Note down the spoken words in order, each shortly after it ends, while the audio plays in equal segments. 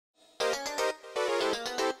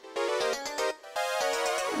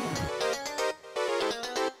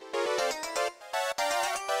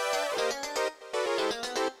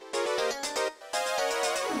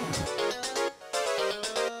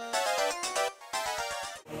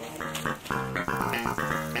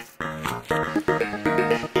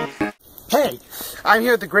Hey, I'm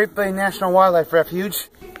here at the Great Bay National Wildlife Refuge,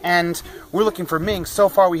 and we're looking for minks. So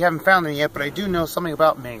far we haven't found them yet, but I do know something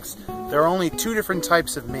about minks. There are only two different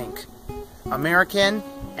types of mink: American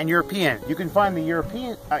and European. You can find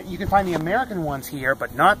the American ones here,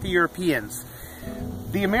 but not the Europeans.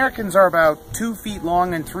 The Americans are about 2 feet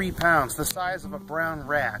long and 3 pounds, the size of a brown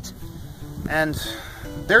rat. And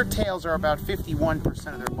their tails are about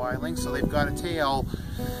 51% of their body length, so they've got a tail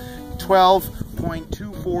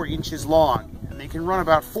 12.24 inches long. And they can run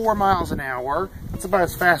about 4 miles an hour. That's about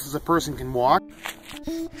as fast as a person can walk.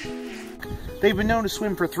 They've been known to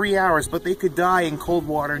swim for 3 hours, but they could die in cold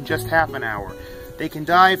water in just half an hour. They can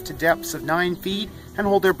dive to depths of 9 feet and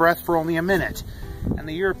hold their breath for only a minute. And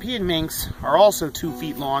the European minks are also 2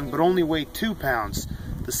 feet long, but only weigh 2 pounds.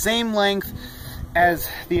 The same length as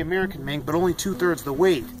the American mink, but only 2/3 the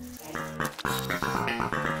weight.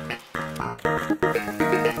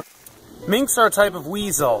 Minks are a type of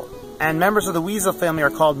weasel, and members of the weasel family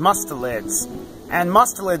are called mustelids. And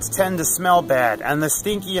mustelids tend to smell bad, and the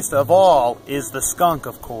stinkiest of all is the skunk,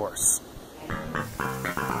 of course.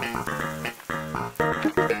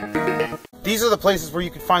 These are the places where you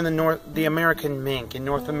can find the American mink in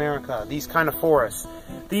North America, these kind of forests.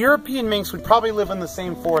 The European minks would probably live in the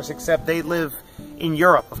same forest, except they live in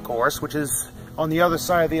Europe, of course, which is on the other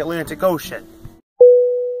side of the Atlantic Ocean.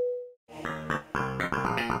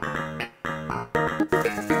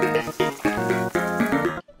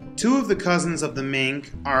 Two of the cousins of the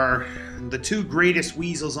mink are the two greatest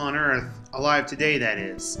weasels on Earth, alive today that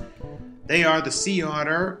is. They are the sea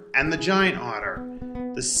otter and the giant otter.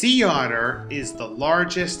 The sea otter is the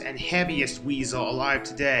largest and heaviest weasel alive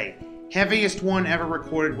today. Heaviest one ever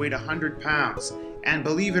recorded weighed 100 pounds. And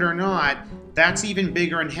believe it or not, that's even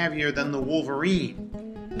bigger and heavier than the wolverine.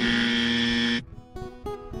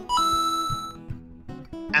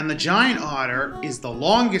 And the giant otter is the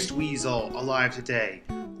longest weasel alive today.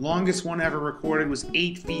 Longest one ever recorded was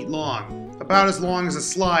 8 feet long, about as long as a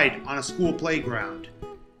slide on a school playground.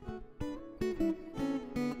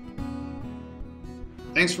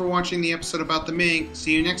 Thanks for watching the episode about the mink.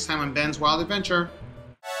 See you next time on Ben's Wild Adventure.